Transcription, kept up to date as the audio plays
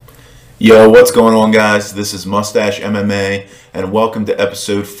Yo, what's going on, guys? This is Mustache MMA, and welcome to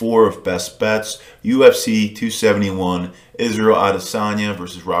episode 4 of Best Bets, UFC 271, Israel Adesanya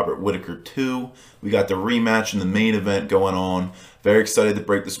versus Robert Whittaker 2. We got the rematch and the main event going on. Very excited to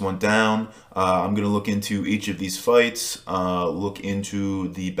break this one down. I'm going to look into each of these fights, look into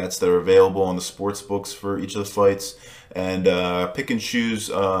the bets that are available on the sports books for each of the fights, and pick and choose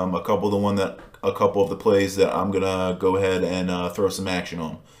a couple of the plays that I'm going to go ahead and throw some action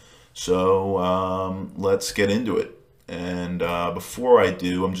on. So let's get into it. And before I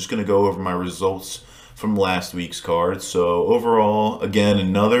do, I'm just going to go over my results from last week's card. So overall, again,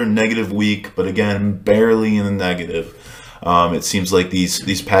 another negative week, but again, barely in the negative. It seems like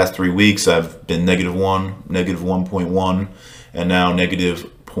these past 3 weeks I've been -1, -1.1, and now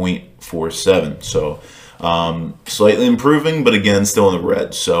 -0.47. So slightly improving, but again, still in the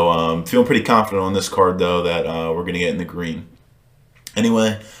red. So feeling pretty confident on this card, though, that we're going to get in the green.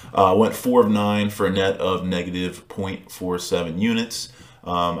 Anyway, went 4 of 9 for a net of -0.47 units.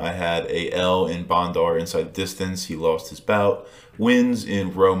 I had a L in Bondar inside the distance. He lost his bout. Wins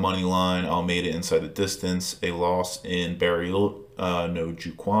in Rowe Moneyline. Almeida inside the distance. A loss in Barry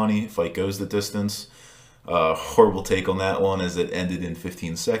Njokuani. Fight goes the distance. Horrible take on that one as it ended in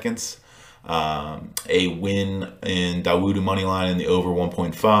 15 seconds. A win in Dawodu Moneyline in the over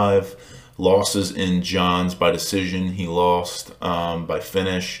 1.5. Losses in Johns by decision. He lost by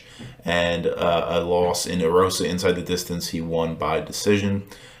finish. And a loss in Erosa inside the distance. He won by decision.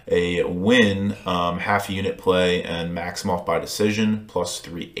 A win, half unit play, and Maximoff by decision, plus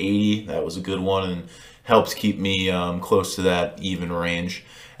 380. That was a good one and helps keep me close to that even range.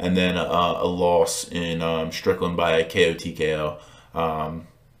 And then a loss in Strickland by KO TKO.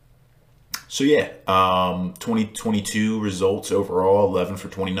 So yeah, 2022 results overall, 11 for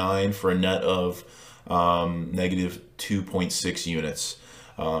 29 for a net of -2.6 units.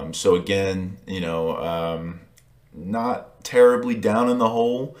 So again, not terribly down in the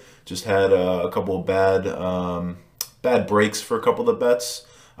hole. Just had a couple of bad breaks for a couple of the bets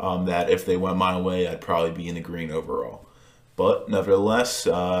that if they went my way, I'd probably be in the green overall. But nevertheless,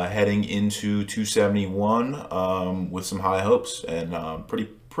 heading into 271 with some high hopes and pretty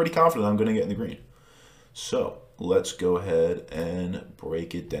confident I'm going to get in the green. So let's go ahead and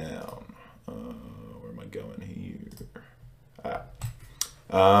break it down. Where am I going here? Yeah,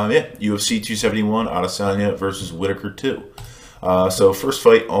 UFC 271, Adesanya versus Whittaker 2. So first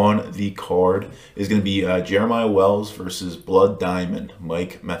fight on the card is going to be Jeremiah Wells versus Blood Diamond,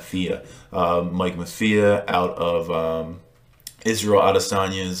 Mike Mathia. Mike Mathia out of Israel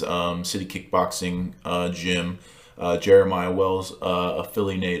Adesanya's City Kickboxing gym. Jeremiah Wells, a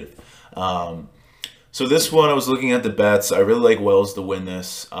Philly native. So this one, I was looking at the bets. I really like Wells to win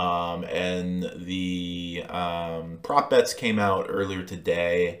this. And the prop bets came out earlier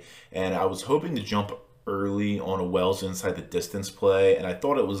today. And I was hoping to jump early on a Wells inside the distance play. And I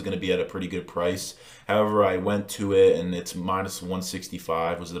thought it was going to be at a pretty good price. However, I went to it and it's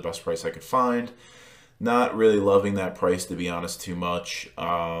 -165 was the best price I could find. Not really loving that price, to be honest, too much.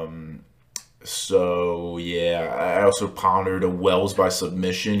 So, yeah, I also pondered a Wells by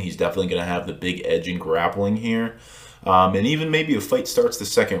submission. He's definitely going to have the big edge in grappling here. And even maybe a fight starts the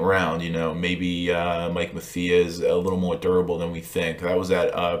second round, maybe Mike Mathia is a little more durable than we think. That was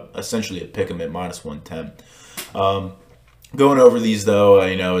at essentially a pick him at -110. Going over these, though,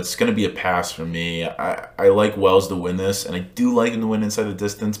 it's going to be a pass for me. I like Wells to win this, and I do like him to win inside the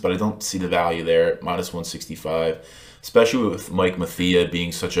distance, but I don't see the value there at -165. Especially with Mike Mathia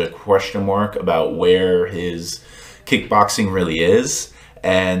being such a question mark about where his kickboxing really is.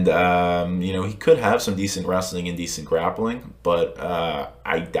 And, he could have some decent wrestling and decent grappling, but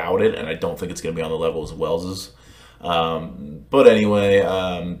I doubt it, and I don't think it's going to be on the level as Wells's. But anyway,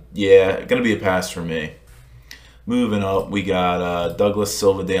 yeah, going to be a pass for me. Moving up, we got Douglas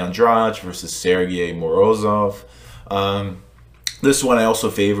Silva de Andrade versus Sergey Morozov. This one I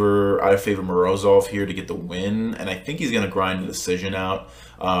favor Morozov here to get the win, and I think he's going to grind the decision out.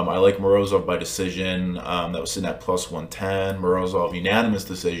 I like Morozov by decision. That was sitting at +110. Morozov unanimous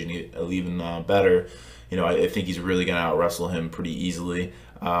decision, even better. I think he's really going to out-wrestle him pretty easily.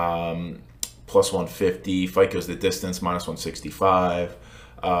 +150. Fight goes the distance, -165.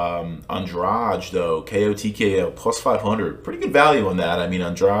 Andrade, though, KO TKO +500, pretty good value on that. I mean,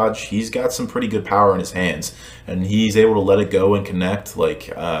 Andrade, he's got some pretty good power in his hands, and he's able to let it go and connect.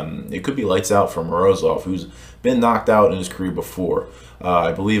 It could be lights out for Morozov, who's been knocked out in his career before.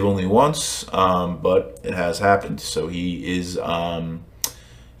 I believe only once, but it has happened. So he is,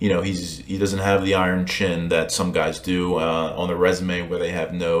 he doesn't have the iron chin that some guys do on the resume where they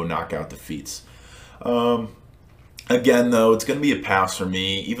have no knockout defeats. Again, though, it's going to be a pass for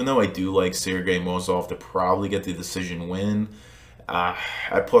me. Even though I do like Sergey Mozov to probably get the decision win, uh,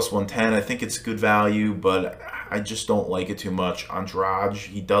 at plus 110, I think it's good value, but I just don't like it too much. Andrade,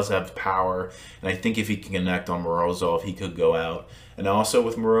 he does have power, and I think if he can connect on Morozov, he could go out. And also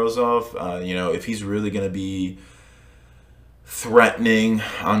with Morozov, if he's really going to be threatening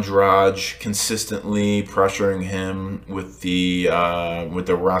Andrade, consistently pressuring him with the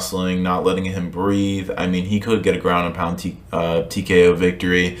wrestling, not letting him breathe. I mean, he could get a ground and pound TKO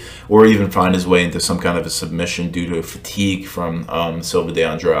victory, or even find his way into some kind of a submission due to fatigue from Silva de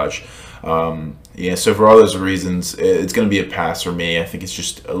Andrade. Yeah, so for all those reasons, it's going to be a pass for me. I think it's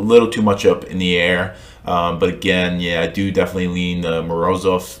just a little too much up in the air. But again, yeah, I do definitely lean the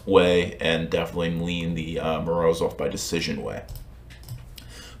Morozov way, and definitely lean the Morozov by decision way.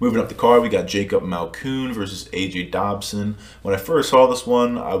 Moving up the card, we got Jacob Malkoun versus AJ Dobson. When I first saw this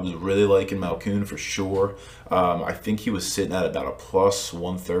one, I was really liking Malkoun for sure. I think he was sitting at about a plus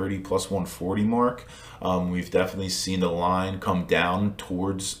 130, plus 140 mark. We've definitely seen the line come down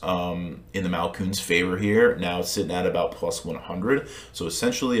towards in the Malkoun's favor here. Now it's sitting at about plus 100, so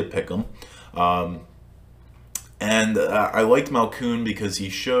essentially a pick'em. And I liked Malkoun because he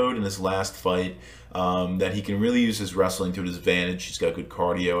showed in his last fight that he can really use his wrestling to his advantage. He's got good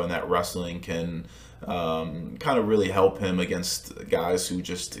cardio, and that wrestling can kind of really help him against guys who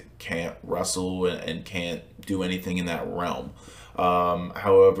just can't wrestle and can't do anything in that realm.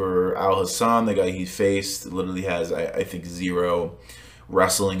 However, Alhassan, the guy he faced, literally has, I think, zero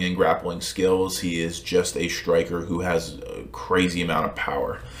wrestling and grappling skills. He is just a striker who has a crazy amount of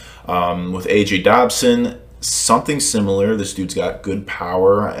power. With AJ Dobson, something similar. This dude's got good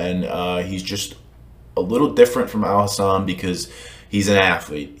power, and he's just a little different from Alhassan because he's an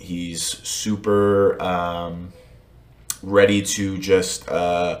athlete. He's super ready to just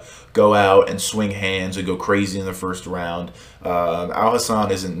go out and swing hands and go crazy in the first round.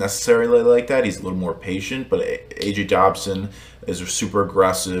 Alhassan isn't necessarily like that. He's a little more patient, but AJ Dobson is super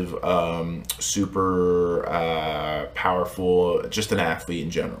aggressive, super powerful, just an athlete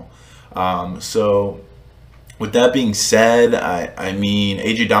in general. So with that being said, I mean,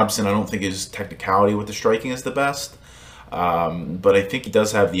 AJ Dobson, I don't think his technicality with the striking is the best. But I think he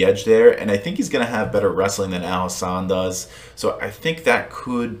does have the edge there, and I think he's going to have better wrestling than Alhassan does. So I think that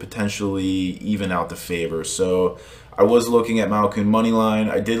could potentially even out the favor. So I was looking at Malkoun moneyline.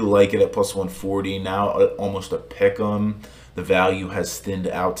 I did like it at plus 140. Now almost a pick 'em. The value has thinned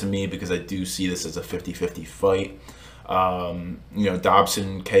out to me because I do see this as a 50-50 fight.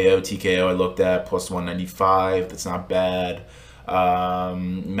 Dobson KO, TKO I looked at, plus 195. That's not bad.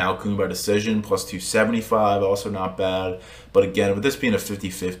 Malkoun by decision, plus 275, also not bad. But again, with this being a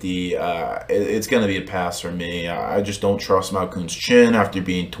 50-50, it's going to be a pass for me. I just don't trust Malkoun's chin after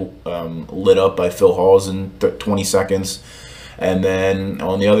being lit up by Phil Hawes in 20 seconds. And then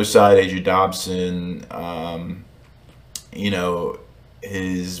on the other side, AJ Dobson,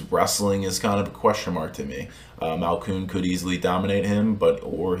 his wrestling is kind of a question mark to me. Malkoun could easily dominate him,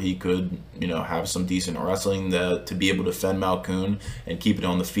 or he could, have some decent wrestling to be able to defend Malkoun and keep it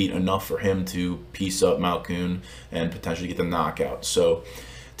on the feet enough for him to piece up Malkoun and potentially get the knockout. So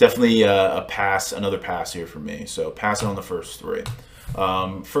definitely a pass, another pass here for me. So passing on the first three.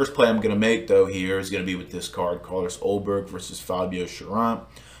 First play I'm going to make, though, here is going to be with this card, Carlos Ulberg versus Fabio Cherant.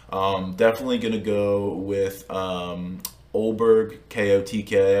 Definitely going to go with Ulberg, KO,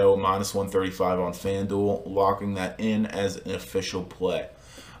 TKO, minus 135 on FanDuel, locking that in as an official play.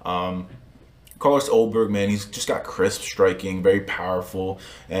 Carlos Ulberg, man, he's just got crisp striking, very powerful,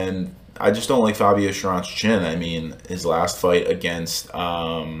 and I just don't like Fabio Cherant's chin. I mean, his last fight against,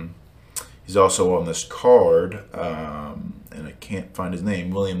 he's also on this card, and I can't find his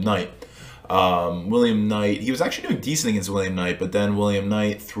name, William Knight. William Knight, he was actually doing decent against William Knight, but then William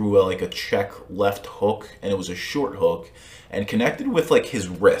Knight threw a check left hook, and it was a short hook, and connected with his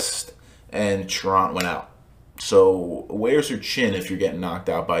wrist, and Cherant went out. So where's your chin if you're getting knocked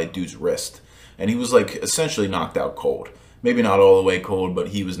out by a dude's wrist? And he was essentially knocked out cold. Maybe not all the way cold, but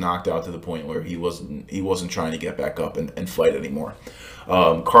he was knocked out to the point where he wasn't trying to get back up and fight anymore.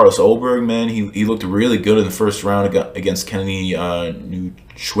 Carlos Ulberg, man, he looked really good in the first round against Kennedy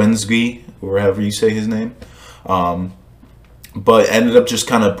Nuchwenzgi, or however you say his name. But ended up just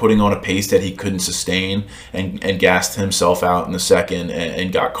kind of putting on a pace that he couldn't sustain and gassed himself out in the second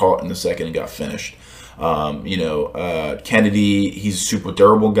and got caught in the second and got finished. Kennedy, he's a super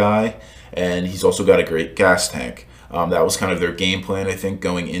durable guy, and he's also got a great gas tank. That was kind of their game plan, I think,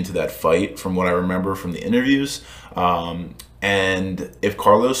 going into that fight, from what I remember from the interviews. And if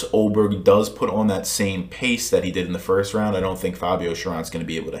Carlos Ulberg does put on that same pace that he did in the first round, I don't think Fabio Cherant's going to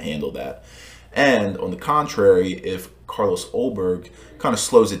be able to handle that. And on the contrary, if Carlos Ulberg kind of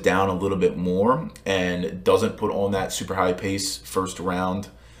slows it down a little bit more and doesn't put on that super high pace first round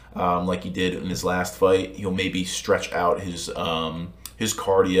like he did in his last fight, he'll maybe stretch out his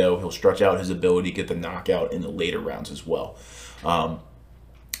cardio. He'll stretch out his ability to get the knockout in the later rounds as well.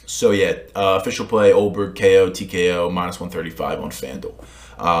 So yeah, official play, Ulberg KO, TKO, -135 on FanDuel.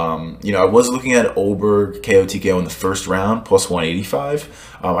 I was looking at Ulberg KO, TKO in the first round, +185.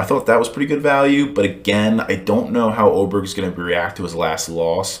 I thought that was pretty good value, but again, I don't know how Ulberg's going to react to his last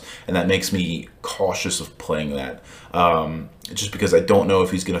loss, and that makes me cautious of playing that. Just because I don't know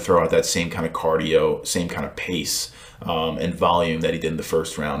if he's going to throw out that same kind of cardio, same kind of pace and volume that he did in the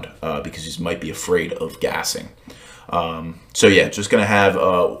first round, because he might be afraid of gassing. So yeah, just going to have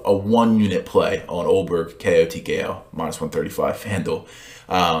a 1 unit play on Ulberg KO, TKO, -135 FanDuel.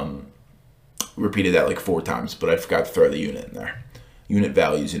 Repeated that like 4 times, but I forgot to throw the unit in there. Unit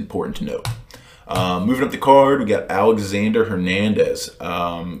value is important to note. Moving up the card, we got Alexander Hernandez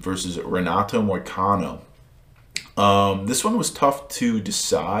versus Renato Moicano. This one was tough to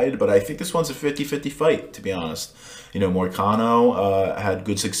decide, but I think this one's a 50-50 fight, to be honest. Moicano had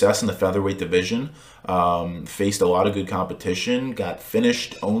good success in the featherweight division, faced a lot of good competition, got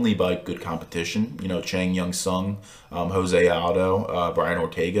finished only by good competition. Chang Young Sung, Jose Aldo, Brian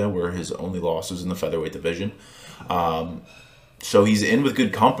Ortega were his only losses in the featherweight division. So he's in with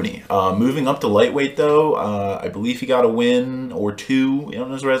good company. Moving up to lightweight, though, I believe he got a win or 2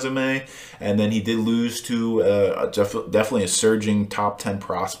 on his resume, and then he did lose to definitely a surging top 10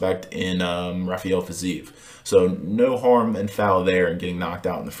 prospect in Rafael Fiziev. So no harm and foul there in getting knocked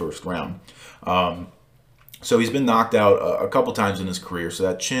out in the first round. So he's been knocked out a couple times in his career, so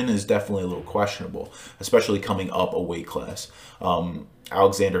that chin is definitely a little questionable, especially coming up a weight class.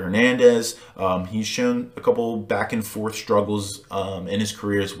 Alexander Hernandez, he's shown a couple back and forth struggles in his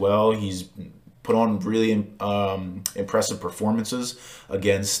career as well. He's put on really impressive performances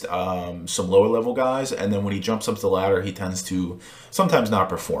against some lower level guys, and then when he jumps up the ladder, he tends to sometimes not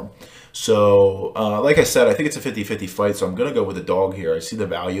perform. So like I said, I think it's a 50-50 fight, so I'm going to go with the dog here. I see the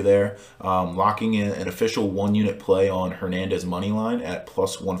value there. Locking in an official 1 unit play on Hernandez money line at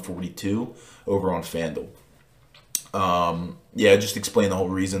 +142 over on FanDuel. Yeah, just explain the whole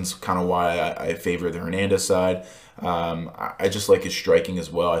reasons, kind of why I favor the Hernandez side. I just like his striking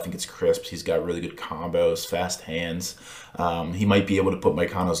as well. I think it's crisp. He's got really good combos, fast hands. He might be able to put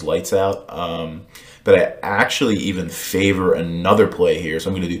Moicano's lights out. But I actually even favor another play here.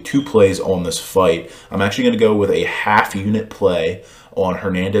 So I'm going to do 2 plays on this fight. I'm actually going to go with a half unit play on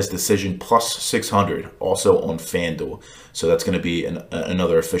Hernandez decision +600, also on FanDuel. So that's going to be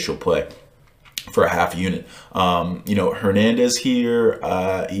another official play for a half unit. Hernandez here,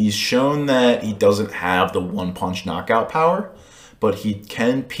 he's shown that he doesn't have the 1-punch knockout power, but he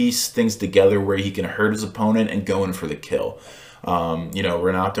can piece things together where he can hurt his opponent and go in for the kill.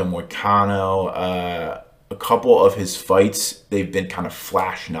 Renato Moicano, a couple of his fights, they've been kind of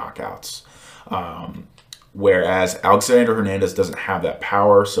flash knockouts. Whereas Alexander Hernandez doesn't have that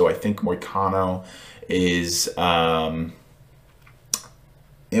power, so I think Moicano is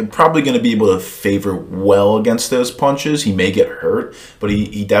probably going to be able to favor well against those punches. He may get hurt, but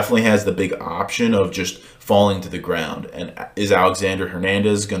he definitely has the big option of just falling to the ground. And is Alexander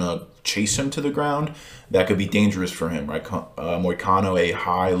Hernandez going to chase him to the ground? That could be dangerous for him, right? Moicano, a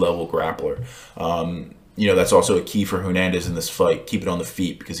high-level grappler. That's also a key for Hernandez in this fight. Keep it on the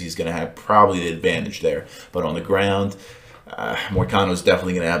feet because he's going to have probably the advantage there. But on the ground, Moicano is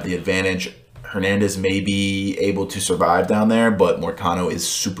definitely going to have the advantage. Hernandez may be able to survive down there, but Moicano is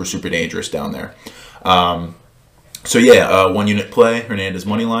super, super dangerous down there. So yeah, 1 unit play, Hernandez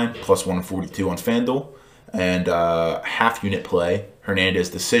money line, +142 on FanDuel. And half unit play, Hernandez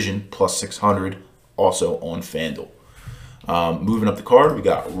decision, +600, also on FanDuel. Moving up the card, we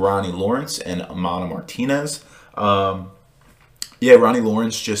got Ronnie Lawrence and Amanda Martinez. Yeah, Ronnie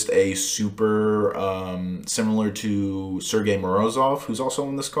Lawrence, just a super, similar to Sergey Morozov, who's also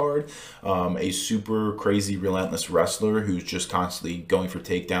on this card, a super crazy, relentless wrestler who's just constantly going for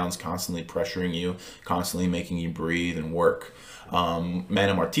takedowns, constantly pressuring you, constantly making you breathe and work.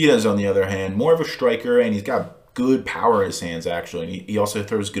 Amanda Martinez, on the other hand, more of a striker, and he's got good power in his hands, actually, and he also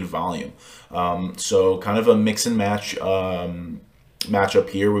throws good volume. So kind of a mix and match matchup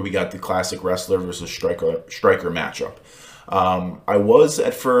here where we got the classic wrestler versus striker matchup.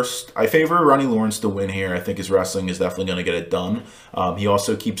 I favor Ronnie Lawrence to win here. I think his wrestling is definitely going to get it done. He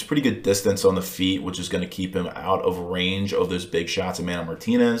also keeps pretty good distance on the feet, which is going to keep him out of range of those big shots of Amanda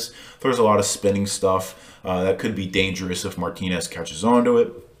Martinez. There's a lot of spinning stuff that could be dangerous if Martinez catches onto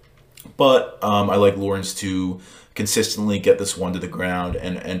it. But I like Lawrence to consistently get this one to the ground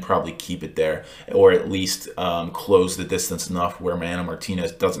and probably keep it there, or at least close the distance enough where Mana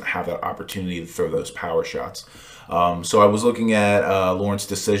Martinez doesn't have that opportunity to throw those power shots. So I was looking at Lawrence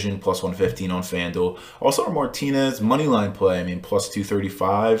decision plus 115 on FanDuel. Also, Martinez moneyline play. I mean, plus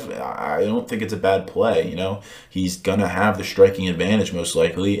 235. I don't think it's a bad play. You know, he's gonna have the striking advantage most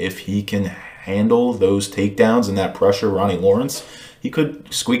likely if he can handle those takedowns and that pressure. Ronnie Lawrence, he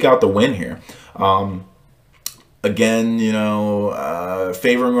could squeak out the win here. Again, you know,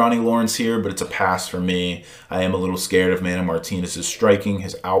 favoring Ronnie Lawrence here, but it's a pass for me. I am a little scared of Mana Martinez's striking,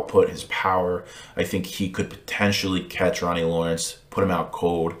 his output, his power. I think he could potentially catch Ronnie Lawrence, put him out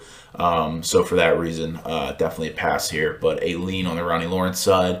cold. So for that reason, definitely a pass here, but a lean on the Ronnie Lawrence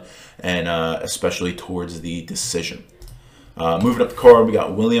side, and especially towards the decision. Moving up the card, we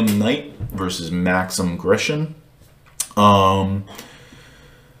got William Knight versus Maxim Grishin.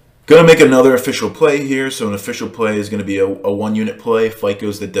 Gonna make another official play here. So an official play is going to be a 1-unit play. Fight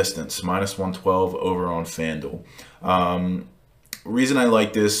goes the distance, minus 112 over on FanDuel. Reason I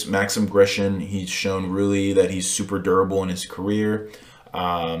like this, Maxim Grishin, he's shown really that he's super durable in his career.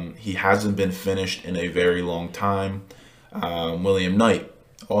 He hasn't been finished in a very long time. William Knight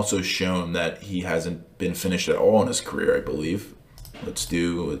also shown that he hasn't been finished at all in his career, I believe. Let's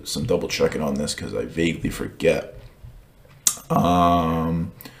do some double checking on this because I vaguely forget.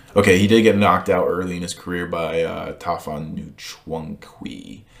 Okay, he did get knocked out early in his career by Tafan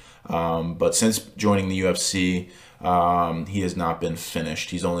Nuchwankwi. But since joining the UFC, he has not been finished.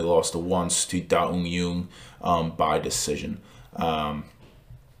 He's only lost once to Da Ung Yung by decision. And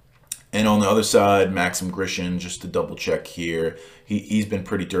on the other side, Maxim Grishin, just to double check here, he's been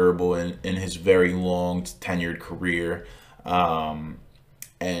pretty durable in his very long tenured career.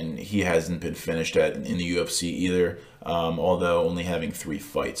 And he hasn't been finished in the UFC either, although only having 3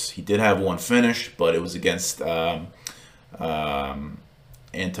 fights. He did have 1 finish, but it was against Anta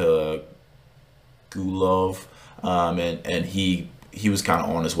Gulov, and he was kind of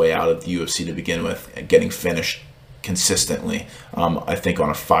on his way out of the UFC to begin with, and getting finished consistently. I think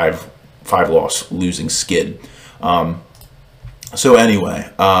on a 5-loss losing skid. So anyway,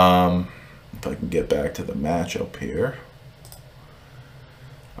 if I can get back to the matchup here.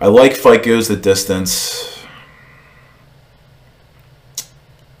 I like fight goes the distance.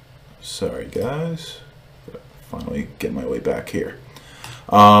 Sorry, guys. Finally get my way back here.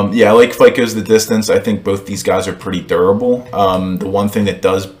 Yeah, I like fight goes the distance. I think both these guys are pretty durable. The one thing that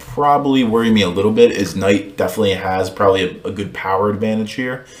does probably worry me a little bit is Knight definitely has probably a good power advantage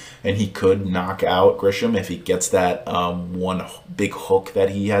here. And he could knock out Grisham if he gets that one big hook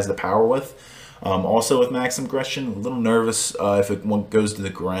that he has the power with. Also with Maxim Grishin, a little nervous if it goes to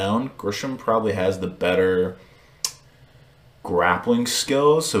the ground. Grisham probably has the better grappling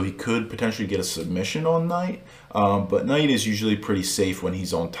skills, so he could potentially get a submission on Knight. But Knight is usually pretty safe when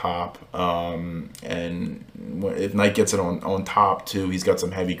he's on top. And if Knight gets it on top too, he's got some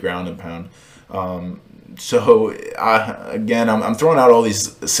heavy ground and pound. So again, I'm throwing out all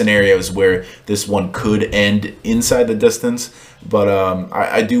these scenarios where this one could end inside the distance, but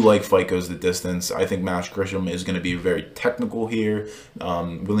I do like fight goes the distance. I think Max Grisham is going to be very technical here.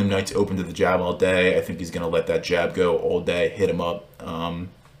 William Knight's open to the jab all day. I think he's going to let that jab go all day, hit him up,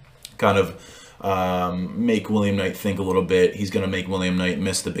 kind of make William Knight think a little bit. He's going to make William Knight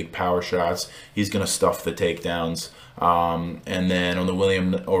miss the big power shots. He's going to stuff the takedowns. And then on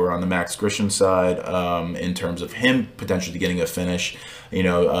the Max Grishin side, in terms of him potentially getting a finish, you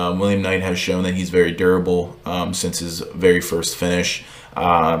know, William Knight has shown that he's very durable since his very first finish.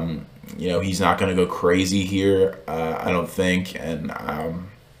 You know, he's not going to go crazy here, I don't think. And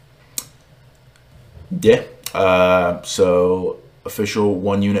yeah, so official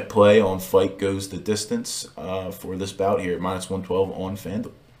 1-unit play on fight goes the distance for this bout here, minus 112 on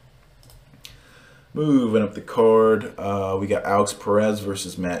FanDuel. Moving up the card, we got Alex Perez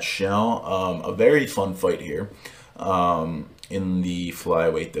versus Matt Schnell. A very fun fight here in the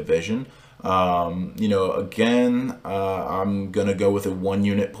flyweight division. You know, again, I'm going to go with a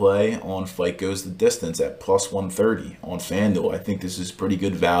 1-unit play on fight goes the distance at plus 130 on FanDuel. I think this is pretty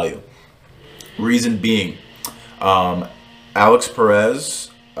good value. Reason being, Alex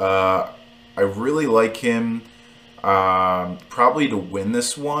Perez, I really like him. Probably to win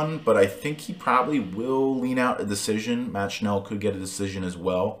this one, but I think he probably will lean out a decision. Matt Schnell could get a decision as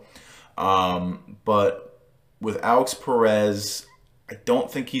well. But with Alex Perez, I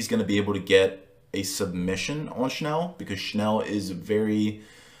don't think he's going to be able to get a submission on Schnell because Schnell is very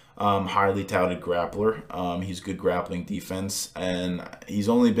highly touted grappler. He's good grappling defense, and he's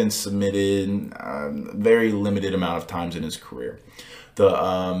only been submitted very limited amount of times in his career.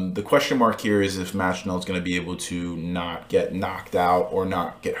 The question mark here is if Matt Schnell is going to be able to not get knocked out or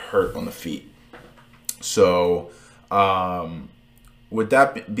not get hurt on the feet. So, with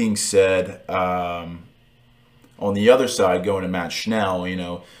that being said, on the other side, going to Matt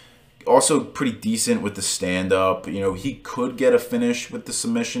Schnell, also pretty decent with the stand-up. He could get a finish with the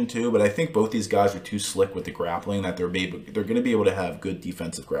submission too, but I think both these guys are too slick with the grappling that they're going to be able to have good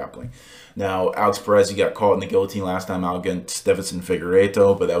defensive grappling. Now, Alex Perez, he got caught in the guillotine last time out against Deiveson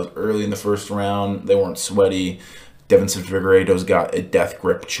Figueiredo, but that was early in the first round. They weren't sweaty. Deiveson Figueiredo's got a death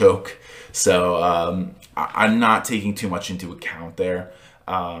grip choke, so I'm not taking too much into account there.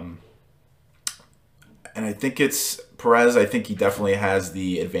 And I think it's Perez. I think he definitely has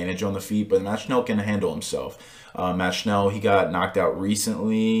the advantage on the feet, but Matt Schnell can handle himself. Matt Schnell, he got knocked out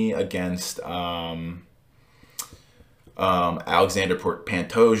recently against Alexander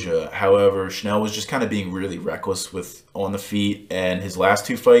Pantoja. However, Schnell was just kind of being really reckless on the feet, and his last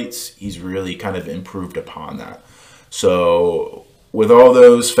two fights, he's really kind of improved upon that. So, with all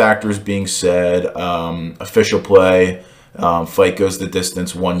those factors being said, official play. Fight goes the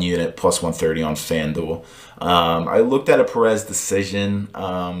distance, 1 unit, plus 130 on FanDuel. I looked at a Perez decision,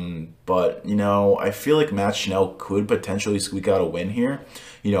 but, I feel like Matt Schnell could potentially squeak out a win here.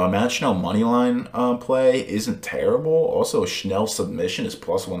 A Matt Schnell moneyline play isn't terrible. Also, a Schnell submission is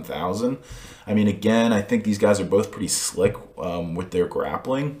plus 1,000. I mean, again, I think these guys are both pretty slick with their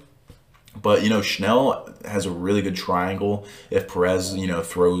grappling. But, Schnell has a really good triangle if Perez,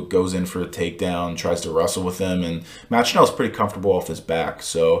 goes in for a takedown, tries to wrestle with him. And Matt Schnell's pretty comfortable off his back.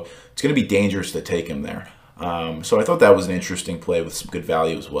 So it's going to be dangerous to take him there. So I thought that was an interesting play with some good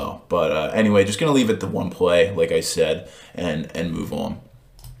value as well. But anyway, just going to leave it to one play, like I said, and move on.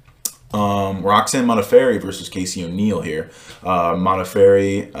 Roxanne Modafferi versus Casey O'Neill here.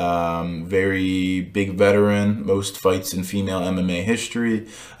 Modafferi, very big veteran, most fights in female MMA history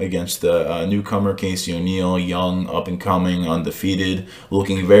against the newcomer Casey O'Neill, young, up and coming, undefeated,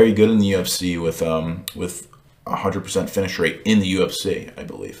 looking very good in the UFC with 100% finish rate in the UFC, I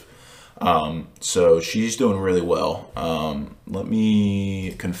believe. So she's doing really well. Let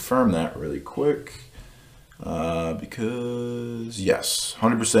me confirm that really quick. Because, yes,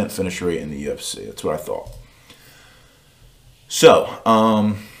 100% finish rate in the UFC. That's what I thought.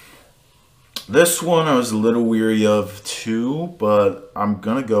 So, this one I was a little weary of too, but I'm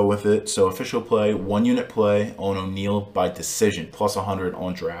going to go with it. So, official play, 1 unit play on O'Neill by decision, plus 100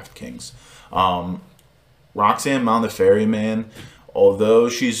 on DraftKings. Roxanne Modafferi, man, although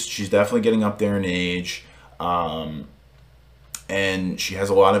she's definitely getting up there in age, and she has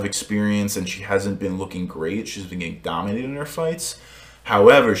a lot of experience, and she hasn't been looking great. She's been getting dominated in her fights.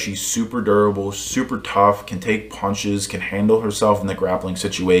 However, she's super durable, super tough, can take punches, can handle herself in the grappling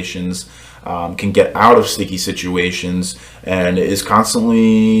situations, can get out of sticky situations, and is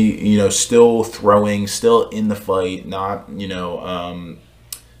constantly, still throwing, still in the fight, not,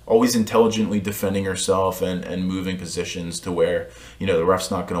 always intelligently defending herself and moving positions to where, the ref's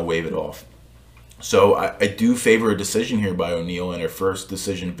not going to wave it off. So I do favor a decision here by O'Neill in her first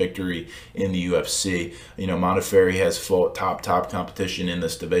decision victory in the UFC. Modafferi has fought top competition in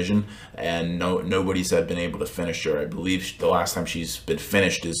this division, and nobody's been able to finish her. I believe the last time she's been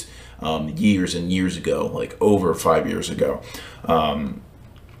finished is years and years ago, like over 5 years ago. And,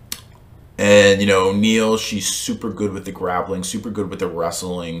 O'Neill, she's super good with the grappling, super good with the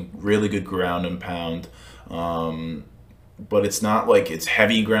wrestling, really good ground and pound. But it's not like it's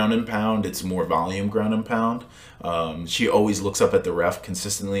heavy ground and pound. It's more volume ground and pound. She always looks up at the ref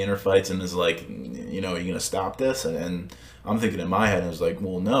consistently in her fights and is like, are you going to stop this? And I'm thinking in my head, I was like,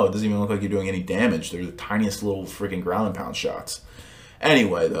 well, no, it doesn't even look like you're doing any damage. They're the tiniest little freaking ground and pound shots.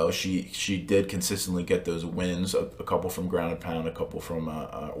 Anyway, though, she did consistently get those wins, a couple from ground and pound, a couple from,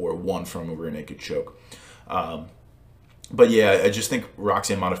 or one from a rear naked choke. But yeah, I just think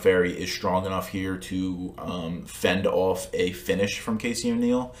Roxanne Modafferi is strong enough here to fend off a finish from Casey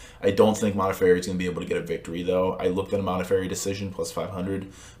O'Neill. I don't think Modafferi is going to be able to get a victory, though. I looked at a Modafferi decision, plus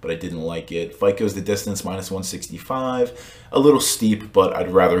 500, but I didn't like it. Fight goes the distance, minus 165. A little steep, but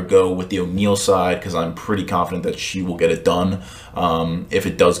I'd rather go with the O'Neill side because I'm pretty confident that she will get it done if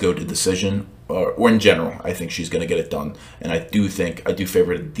it does go to decision. Or in general, I think she's going to get it done. And I do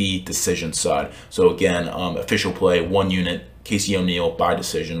favor the decision side. So again, official play, 1 unit, Casey O'Neill by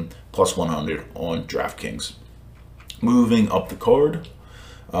decision, plus 100 on DraftKings. Moving up the card,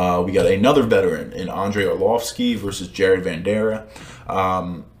 we got another veteran in Andrei Arlovski versus Jared Vanderaa.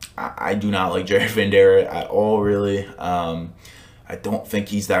 I do not like Jared Vanderaa at all, really. I don't think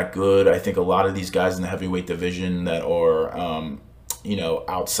he's that good. I think a lot of these guys in the heavyweight division that are,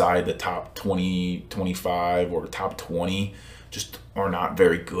 outside the top 20, 25, or top 20 just are not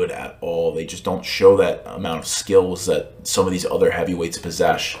very good at all. They just don't show that amount of skills that some of these other heavyweights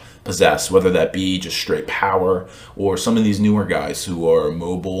possess, whether that be just straight power or some of these newer guys who are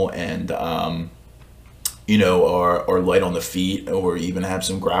mobile and are light on the feet, or even have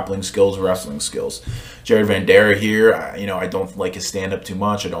some grappling skills, wrestling skills. Jared Vanderaa here, I don't like his stand-up too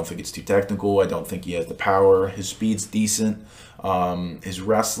much. I don't think it's too technical. I don't think he has the power. His speed's decent. His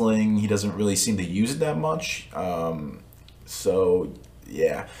wrestling, he doesn't really seem to use it that much. Andrei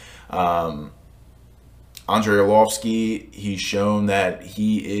Arlovski, he's shown that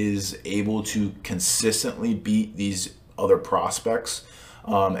he is able to consistently beat these other prospects,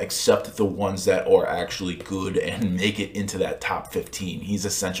 except the ones that are actually good and make it into that top 15. He's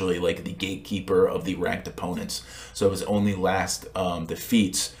essentially like the gatekeeper of the ranked opponents. So his only last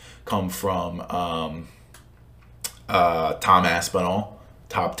defeats come from Tom Aspinall,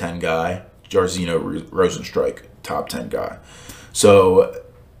 top 10 guy, Jairzinho Rozenstruik, top 10 guy. So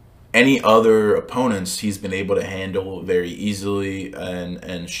any other opponents he's been able to handle very easily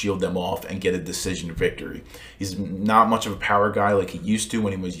and shield them off and get a decision victory. He's not much of a power guy like he used to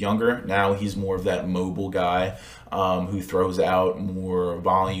when he was younger. Now he's more of that mobile guy who throws out more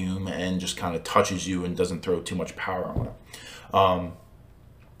volume and just kind of touches you and doesn't throw too much power on it.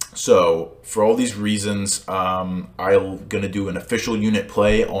 So for all these reasons, I'm going to do an official unit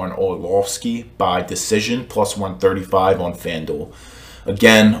play on Arlovski by decision, plus 135 on FanDuel.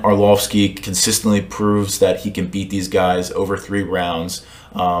 Again, Arlovski consistently proves that he can beat these guys over 3 rounds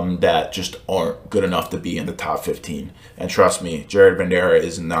that just aren't good enough to be in the top 15. And trust me, Jared Vanderaa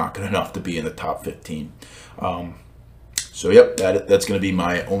is not good enough to be in the top 15. That's going to be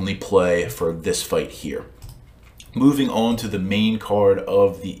my only play for this fight here. Moving on to the main card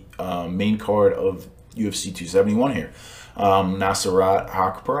of UFC 271 here, Nasrat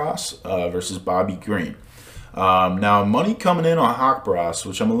Haqparast versus Bobby Green. Now, money coming in on Haqparast,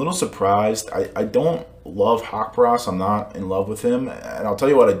 which I'm a little surprised. I don't love Haqparast. I'm not in love with him. And I'll tell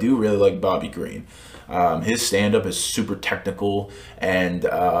you what, I do really like Bobby Green. His stand-up is super technical, and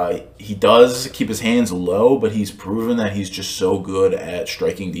he does keep his hands low, but he's proven that he's just so good at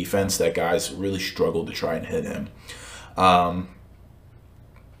striking defense that guys really struggle to try and hit him.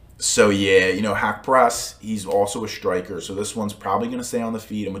 Haqparast, he's also a striker, so this one's probably going to stay on the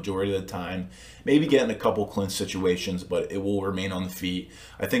feet a majority of the time. Maybe get in a couple clinch situations, but it will remain on the feet.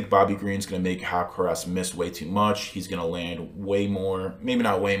 I think Bobby Green's going to make Haqparast miss way too much. He's going to land way more, maybe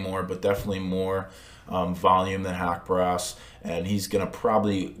not way more, but definitely more volume than Haqparast, and he's going to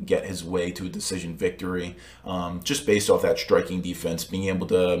probably get his way to a decision victory just based off that striking defense, being able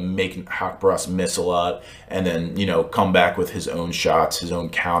to make Haqparast miss a lot and then, come back with his own shots, his own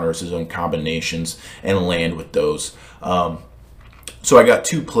counters, his own combinations, and land with those. So I got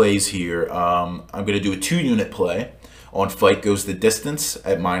 2 plays here. I'm going to do a 2-unit play on Fight Goes the Distance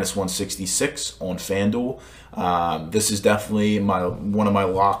at -166 on FanDuel. This is definitely one of my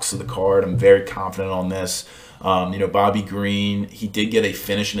locks of the card. I'm very confident on this. Bobby Green, he did get a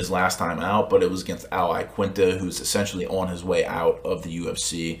finish in his last time out, but it was against Al Iaquinta, who's essentially on his way out of the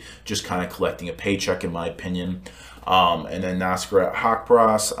UFC, just kind of collecting a paycheck, in my opinion. And then Nasrat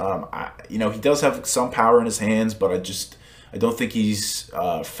Haqparast, he does have some power in his hands, but I don't think he's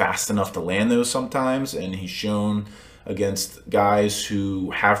fast enough to land those sometimes, and he's shown against guys who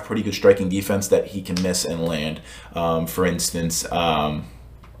have pretty good striking defense that he can miss and land. For instance,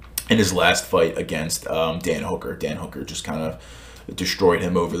 in his last fight against Dan Hooker. Dan Hooker just kind of destroyed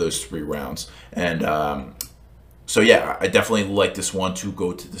him over those 3 rounds. And I definitely like this one to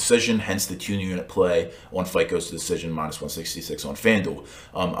go to decision, hence the 2-unit play on Fight Goes to Decision, -166 on FanDuel.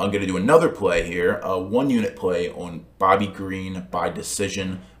 I'm going to do another play here, a 1-unit play on Bobby Green by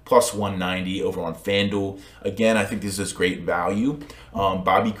decision, plus 190 over on FanDuel. Again, I think this is great value.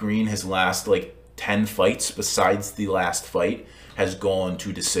 Bobby Green, his last 10 fights besides the last fight, has gone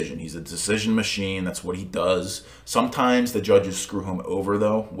to decision. He's a decision machine. That's what he does. Sometimes the judges screw him over,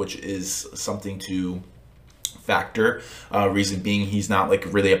 though, which is something to factor. Reason being, he's not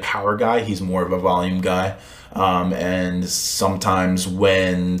really a power guy. He's more of a volume guy. And sometimes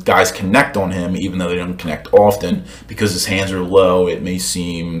when guys connect on him, even though they don't connect often, because his hands are low, it may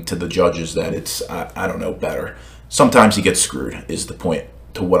seem to the judges that it's, I don't know, better. Sometimes he gets screwed, is the point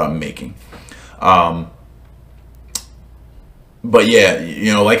to what I'm making. But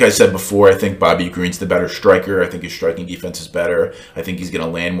yeah, like I said before, I think Bobby Green's the better striker. I think his striking defense is better. I think he's going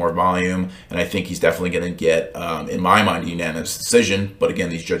to land more volume, and I think he's definitely going to get, in my mind, a unanimous decision. But again,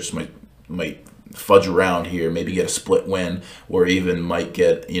 these judges might fudge around here, maybe get a split win, or even might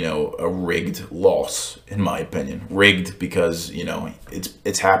get, you know, a rigged loss, in my opinion. Rigged because, you know,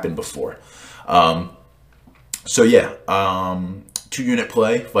 it's happened before. So yeah, 2-unit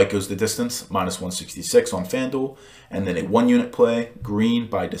play, fight goes the distance, -166 on FanDuel, and then a 1-unit play, green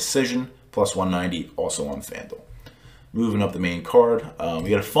by decision, +190, also on FanDuel. Moving up the main card, we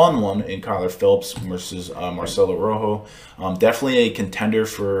got a fun one in Kyler Phillips versus Marcelo Rojo. Definitely a contender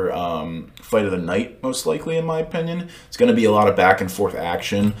for fight of the night, most likely, in my opinion. It's going to be a lot of back and forth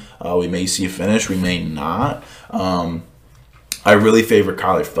action. We may see a finish, we may not. I really favor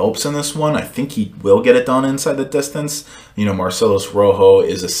Kyler Phillips in this one. I think he will get it done inside the distance. You know, Marcelo Rojo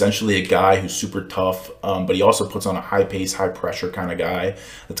is essentially a guy who's super tough, but he also puts on a high pace, high pressure kind of guy.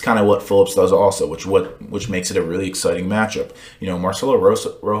 That's kind of what Phillips does also, which makes it a really exciting matchup. You know, Marcelo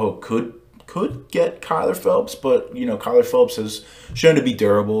Rojo could get Kyler Phillips, but, you know, Kyler Phillips has shown to be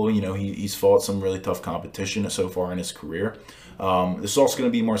durable. You know, he's fought some really tough competition so far in his career. This is also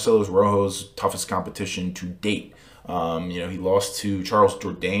going to be Marcelo Rojo's toughest competition to date. You know, he lost to Charles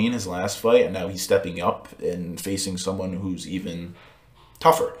Jourdain his last fight, and now he's stepping up and facing someone who's even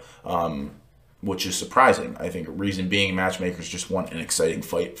tougher, which is surprising. I think reason being, matchmakers just want an exciting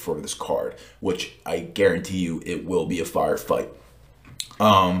fight for this card, which I guarantee you it will be a fire fight.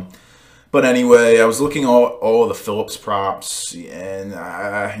 But anyway, I was looking all the Phillips props, and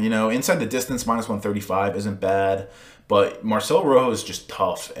you know, inside the distance, -135 isn't bad. But Marcelo Rojo is just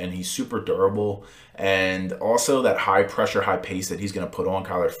tough, and he's super durable. And also that high pressure, high pace that he's going to put on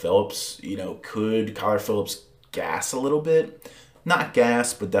Kyler Phillips, you know, could Kyler Phillips gas a little bit? Not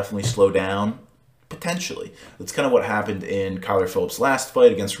gas, but definitely slow down. Potentially. That's kind of what happened in Kyler Phillips' last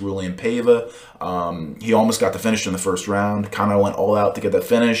fight against Raulian Paiva. He almost got the finish in the first round, kind of went all out to get the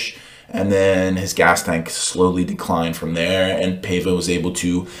finish. And then his gas tank slowly declined from there, and Paiva was able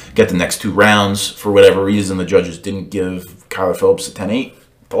to get the next 2 rounds. For whatever reason, the judges didn't give Kyler Phillips a 10-8.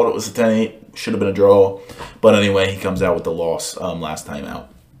 Thought it was a 10-8. Should have been a draw. But anyway, he comes out with the loss last time out.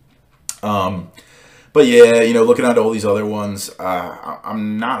 But yeah, you know, looking at all these other ones,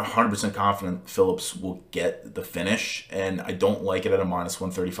 I'm not 100% confident Phillips will get the finish, and I don't like it at a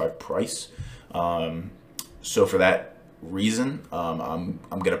 -135 price. So for that reason, I'm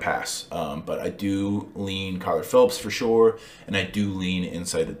gonna pass, but I do lean Kyler Phillips for sure, and I do lean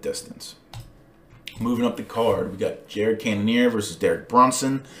inside the distance. Moving up the card, we got Jared Cannonier versus Derek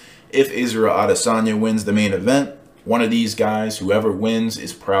Brunson. If Israel Adesanya wins the main event, one of these guys, whoever wins,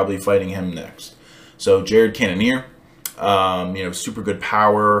 is probably fighting him next. So Jared Cannonier, you know, super good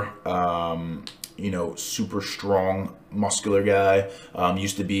power, you know, super strong, muscular guy.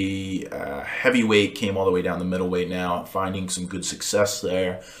 Used to be heavyweight, came all the way down to middleweight now, finding some good success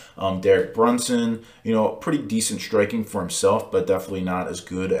there. Derek Brunson, you know, pretty decent striking for himself, but definitely not as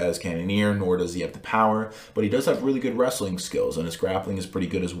good as Cannonier, nor does he have the power. But he does have really good wrestling skills, and his grappling is pretty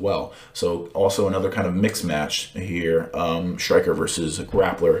good as well. So also another kind of mixed match here, striker versus a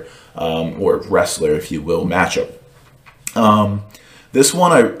grappler, or wrestler, if you will, matchup. This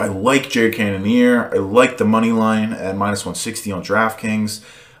one, I like Jared Cannonier. I like the money line at -160 on DraftKings.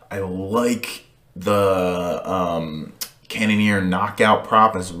 I like the Cannonier knockout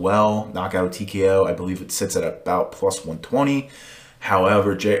prop as well. Knockout TKO, I believe it sits at about +120.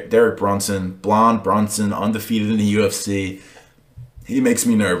 However, Derek Brunson, Blonde Brunson, undefeated in the UFC, he makes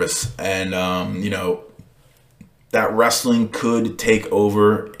me nervous. And, you know, that wrestling could take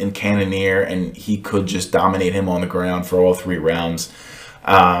over in Cannonier, and he could just dominate him on the ground for all 3 rounds.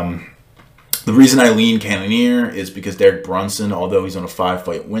 The reason I lean Cannonier is because Derek Brunson, although he's on a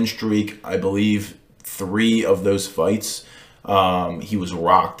 5-fight win streak, I believe 3 of those fights, he was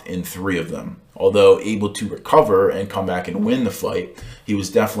rocked in 3 of them. Although able to recover and come back and win the fight, he was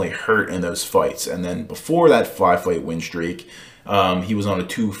definitely hurt in those fights. And then before that 5-fight win streak, he was on a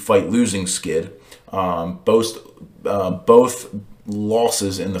 2-fight losing skid. Both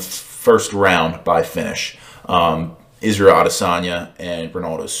losses in the first round by finish. Israel Adesanya and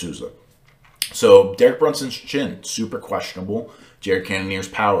Bernardo Souza. So Derek Brunson's chin, super questionable. Jared Cannonier's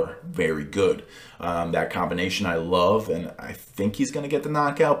power, very good. That combination I love, and I think he's going to get the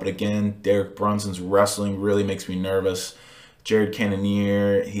knockout. But again, Derek Brunson's wrestling really makes me nervous. Jared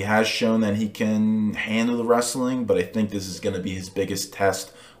Cannonier, he has shown that he can handle the wrestling, but I think this is going to be his biggest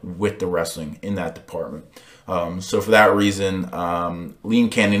test with the wrestling in that department. So for that reason, lean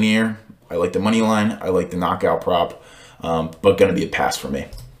Cannonier. I like the money line. I like the knockout prop, but going to be a pass for me.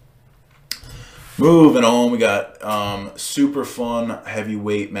 Moving on, we got super fun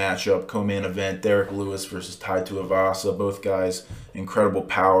heavyweight matchup, co-main event, Derek Lewis versus Tai Tuivasa. Both guys, incredible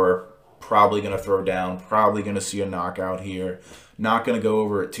power, Probably going to throw down. Probably going to see a knockout here. Not going to go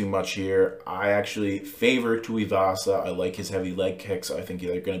over it too much here. I actually favor Tuivasa. I like his heavy leg kicks. I think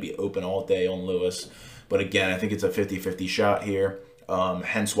they're going to be open all day on Lewis. But again, I think it's a 50-50 shot here.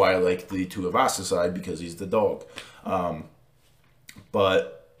 Hence why I like the Tuivasa side, because he's the dog.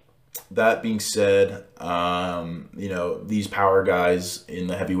 But that being said, you know, these power guys in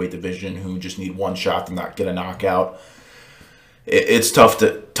the heavyweight division who just need one shot to not get a knockout, it's tough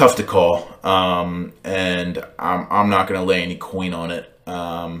to call. And I'm not going to lay any coin on it.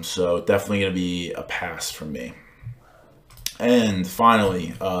 So definitely going to be a pass from me. And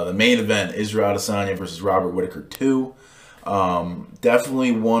finally, the main event, Israel Adesanya versus Robert Whittaker 2.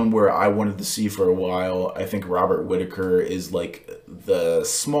 Definitely one where I wanted to see for a while. I think Robert Whittaker is like the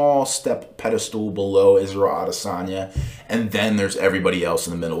small step pedestal below Israel Adesanya, and then there's everybody else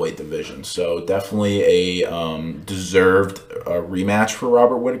in the middleweight division. So definitely a deserved rematch for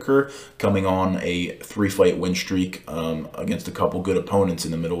Robert Whittaker, coming on a 3-fight win streak against a couple good opponents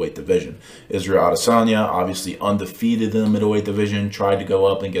in the middleweight division. Israel Adesanya, obviously undefeated in the middleweight division, tried to go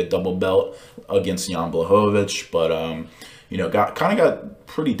up and get double belt against Jan Blachowicz, but you know, got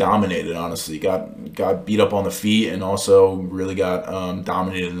pretty dominated, honestly. Got beat up on the feet, and also really got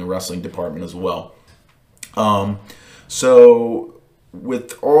dominated in the wrestling department as well. So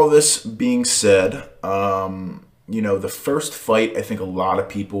with all this being said, you know, the first fight, I think a lot of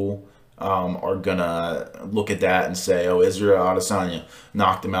people are gonna look at that and say, oh, Israel Adesanya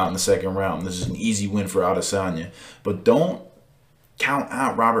knocked him out in the second round. This is an easy win for Adesanya. But don't count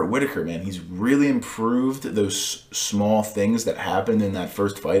out Robert Whittaker, man. He's really improved those small things that happened in that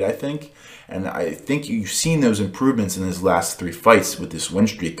first fight, I think. And I think you've seen those improvements in his last 3 fights with this win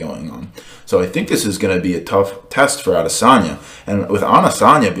streak going on. So I think this is going to be a tough test for Adesanya. And with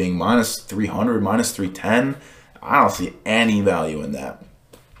Adesanya being minus 300, minus 310, I don't see any value in that.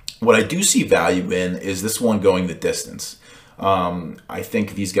 What I do see value in is this one going the distance. I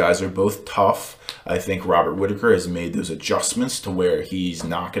think these guys are both tough. I think Robert Whittaker has made those adjustments to where he's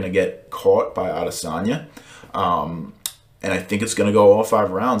not going to get caught by Adesanya. And I think it's going to go all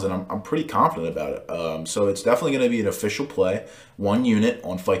 5 rounds, and I'm pretty confident about it. So it's definitely going to be an official play. 1 unit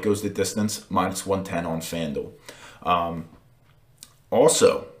on Fight Goes the Distance, minus 110 on FanDuel.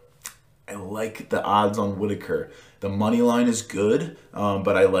 Also, I like the odds on Whittaker. The money line is good,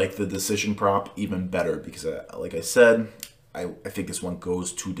 but I like the decision prop even better because, like I said, I think this one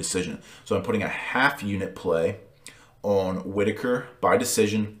goes to decision. So I'm putting a half unit play on Whittaker by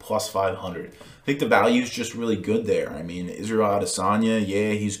decision plus 500. I think the value is just really good there. I mean, Israel Adesanya,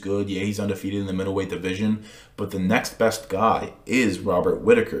 yeah, he's good. Yeah, he's undefeated in the middleweight division. But the next best guy is Robert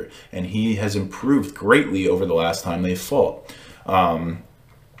Whittaker, and he has improved greatly over the last time they fought.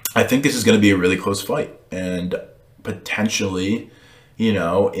 I think this is going to be a really close fight, and potentially, you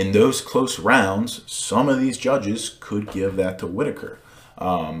know, in those close rounds, some of these judges could give that to Whittaker.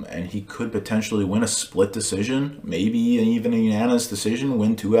 And he could potentially win a split decision, maybe even a unanimous decision,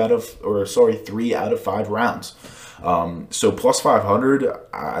 win 3 out of 5 rounds. So plus 500,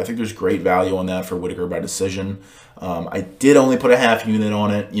 I think there's great value on that for Whittaker by decision. I did only put a half unit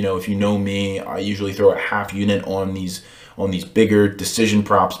on it. You know, if you know me, I usually throw a half unit on these bigger decision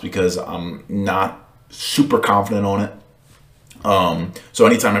props because I'm not super confident on it. So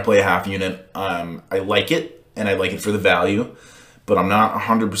anytime I play a half unit, I like it, and I like it for the value, but I'm not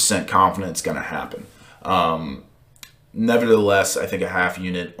 100% confident it's going to happen. Nevertheless, I think a half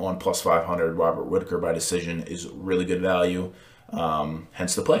unit on plus 500 Robert Whittaker by decision is really good value,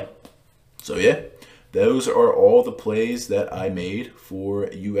 hence the play. So yeah, those are all the plays that I made for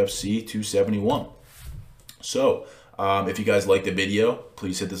UFC 271. So if you guys liked the video,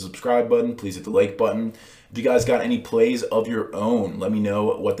 please hit the subscribe button. Please hit the like button. If you guys got any plays of your own, let me know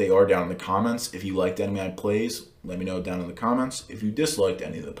what they are down in the comments. If you liked any of my plays, let me know down in the comments. If you disliked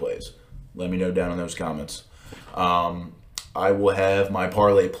any of the plays, let me know down in those comments. I will have my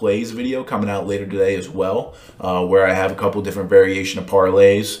parlay plays video coming out later today as well, where I have a couple different variation of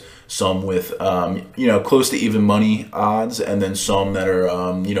parlays, some with you know, close to even money odds, and then some that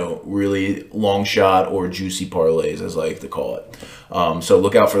are you know, really long shot or juicy parlays, as I like to call it. So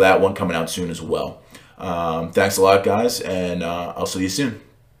look out for that one coming out soon as well. Thanks a lot, guys, and I'll see you soon.